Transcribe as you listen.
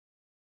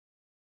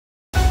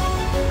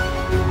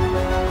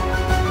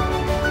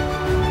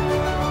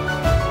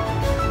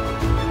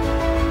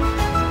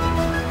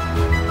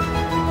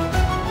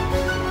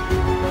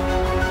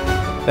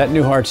That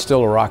new heart's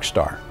still a rock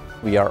star.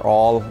 We are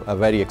all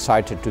very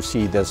excited to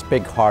see this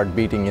big heart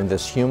beating in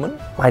this human.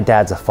 My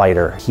dad's a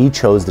fighter. He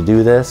chose to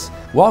do this.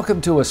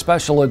 Welcome to a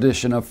special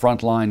edition of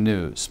Frontline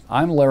News.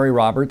 I'm Larry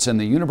Roberts in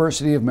the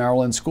University of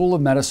Maryland School of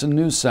Medicine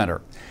News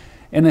Center.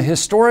 In a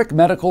historic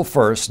medical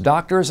first,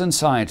 doctors and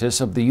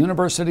scientists of the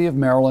University of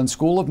Maryland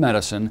School of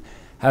Medicine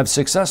have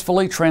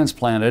successfully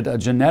transplanted a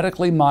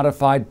genetically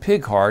modified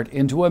pig heart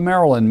into a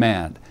Maryland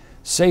man,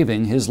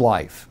 saving his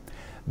life.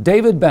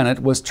 David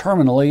Bennett was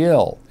terminally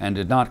ill and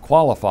did not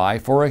qualify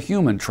for a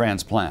human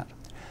transplant.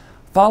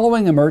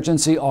 Following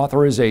emergency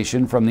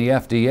authorization from the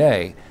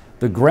FDA,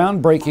 the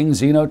groundbreaking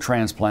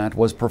xenotransplant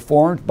was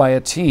performed by a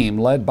team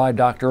led by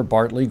Dr.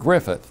 Bartley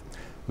Griffith,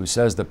 who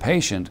says the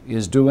patient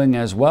is doing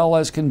as well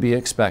as can be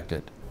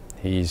expected.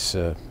 He's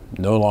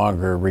no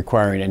longer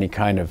requiring any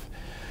kind of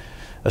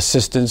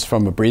assistance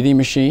from a breathing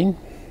machine.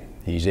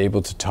 He's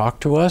able to talk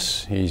to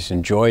us. He's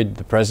enjoyed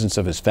the presence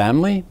of his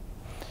family.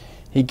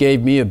 He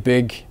gave me a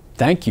big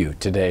thank you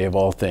today, of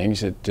all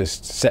things. It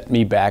just set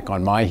me back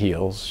on my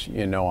heels.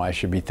 You know, I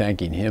should be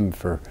thanking him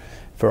for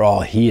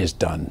all he has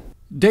done.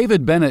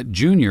 David Bennett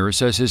Jr.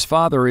 says his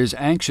father is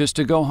anxious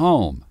to go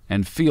home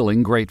and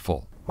feeling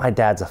grateful. My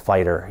dad's a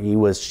fighter. He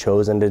was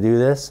chosen to do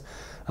this.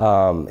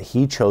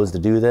 He chose to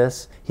do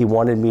this. He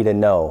wanted me to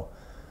know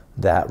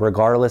that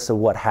regardless of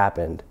what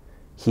happened,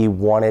 he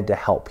wanted to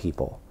help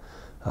people.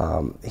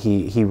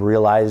 He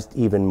realized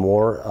even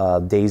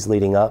more days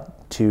leading up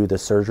to the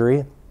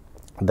surgery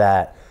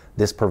that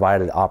this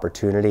provided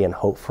opportunity and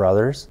hope for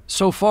others.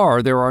 So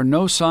far, there are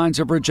no signs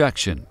of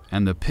rejection,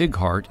 and the pig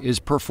heart is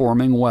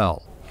performing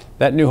well.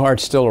 That new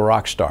heart's still a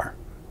rock star.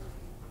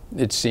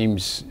 It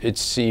seems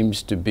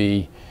to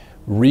be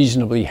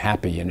reasonably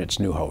happy in its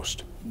new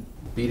host.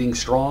 Beating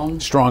strong?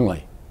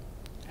 Strongly.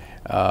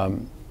 I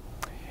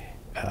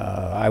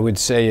would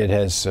say it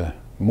has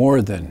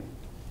more than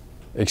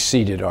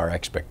exceeded our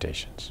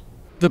expectations.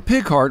 The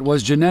pig heart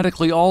was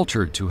genetically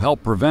altered to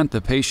help prevent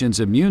the patient's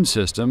immune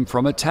system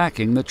from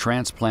attacking the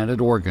transplanted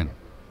organ.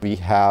 We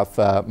have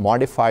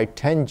modified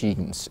 10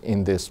 genes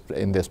in this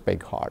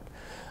pig heart.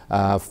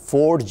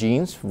 4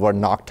 genes were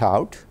knocked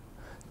out,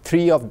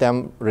 3 of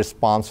them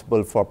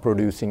responsible for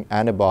producing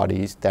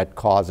antibodies that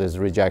causes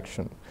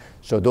rejection.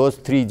 So those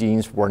 3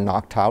 genes were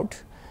knocked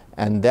out,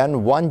 and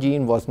then 1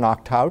 gene was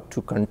knocked out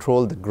to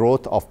control the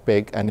growth of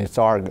pig and its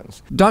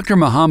organs. Dr.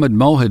 Mohammed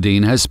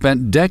Mohideen has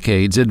spent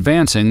decades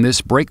advancing this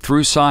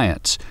breakthrough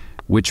science,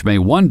 which may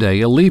one day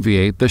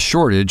alleviate the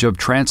shortage of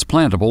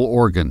transplantable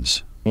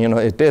organs. You know,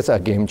 it is a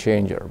game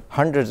changer.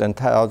 Hundreds and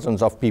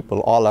thousands of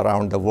people all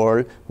around the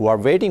world who are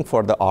waiting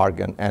for the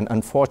organ, and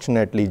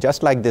unfortunately,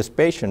 just like this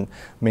patient,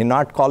 may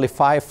not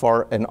qualify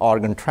for an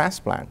organ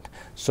transplant.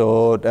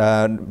 So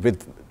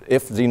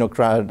if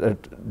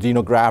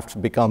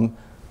xenografts become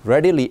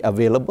readily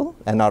available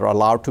and are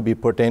allowed to be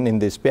put in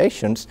these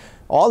patients,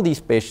 all these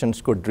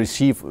patients could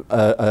receive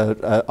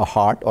a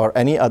heart or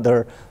any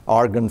other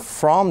organ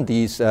from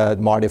these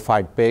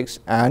modified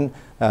pigs, and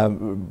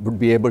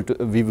we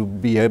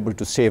would be able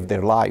to save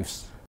their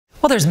lives.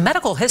 Well, there's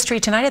medical history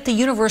tonight at the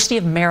University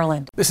of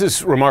Maryland. This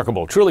is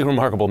remarkable, truly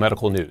remarkable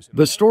medical news.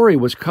 The story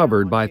was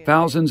covered by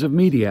thousands of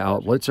media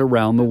outlets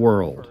around the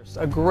world.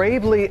 A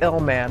gravely ill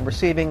man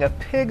receiving a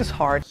pig's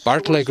heart.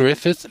 Bartley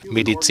Griffith,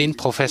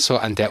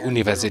 Medizinprofessor an der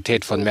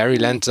Universität von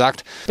Maryland,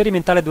 sagt: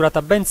 Sperimentale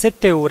durata ben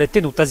 7 ore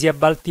tenutasi a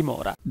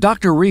Baltimora.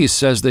 Dr. Reese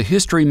says the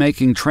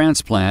history-making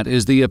transplant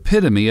is the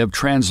epitome of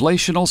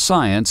translational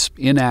science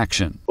in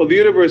action. Well, the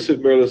University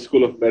of Maryland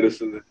School of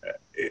Medicine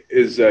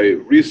is a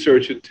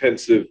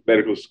research-intensive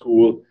medical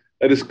school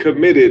that is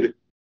committed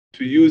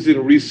to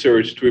using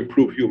research to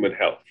improve human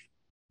health.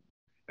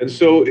 And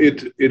so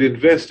it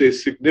invests a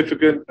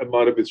significant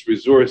amount of its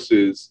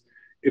resources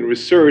in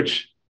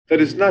research that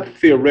is not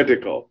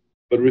theoretical,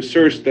 but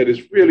research that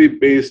is really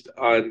based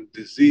on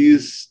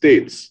disease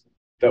states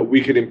that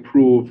we can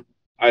improve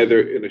either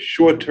in a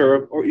short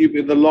term or even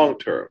in the long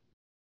term.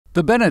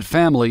 The Bennett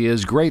family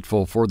is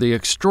grateful for the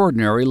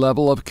extraordinary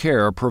level of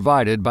care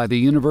provided by the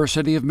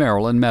University of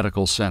Maryland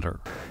Medical Center.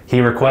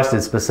 He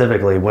requested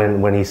specifically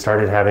when he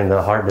started having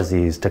the heart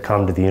disease to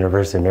come to the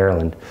University of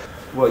Maryland.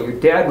 Well, your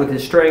dad with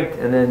his strength,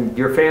 and then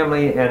your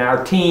family and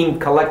our team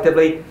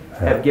collectively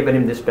have given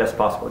him this best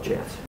possible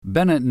chance.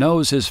 Bennett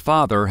knows his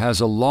father has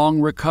a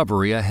long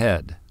recovery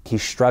ahead.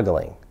 He's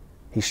struggling.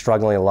 He's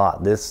struggling a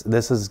lot. This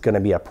is going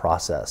to be a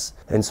process.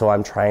 And so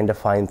I'm trying to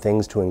find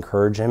things to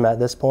encourage him at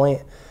this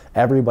point.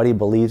 Everybody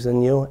believes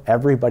in you.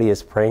 Everybody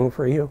is praying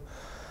for you.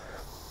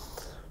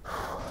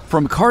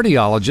 From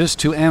cardiologists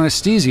to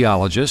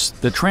anesthesiologists,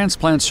 the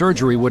transplant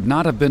surgery would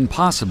not have been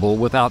possible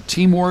without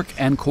teamwork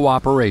and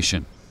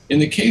cooperation. In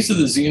the case of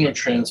the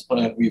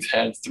xenotransplant, we've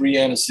had 3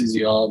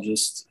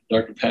 anesthesiologists,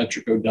 Dr.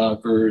 Patrick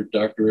O'Docker,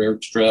 Dr.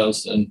 Eric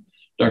Strauss, and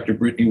Dr.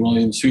 Brittany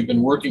Williams, who've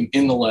been working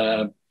in the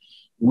lab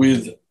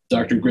with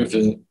Dr.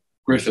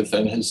 Griffith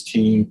and his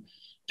team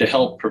to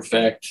help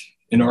perfect,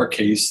 in our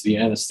case, the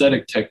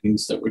anesthetic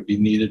techniques that would be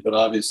needed, but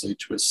obviously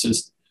to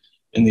assist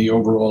in the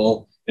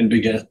overall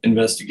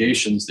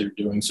investigations they're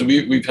doing. So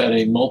we've had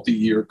a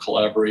multi-year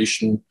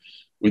collaboration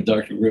with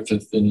Dr.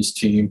 Griffith and his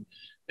team.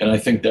 And I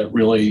think that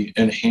really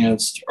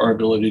enhanced our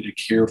ability to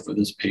care for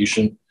this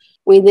patient.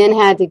 We then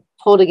had to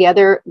pull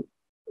together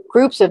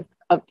groups of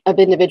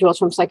individuals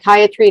from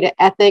psychiatry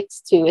to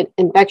ethics to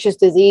infectious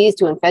disease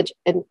to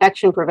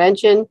infection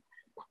prevention,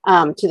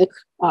 to the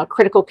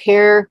critical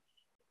care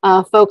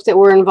folks that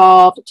were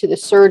involved, to the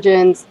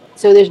surgeons.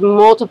 So there's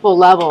multiple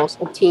levels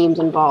of teams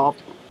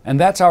involved. And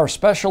that's our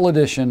special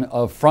edition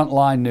of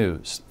Frontline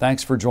News.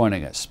 Thanks for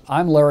joining us.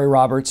 I'm Larry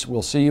Roberts.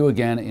 We'll see you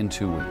again in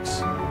 2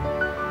 weeks.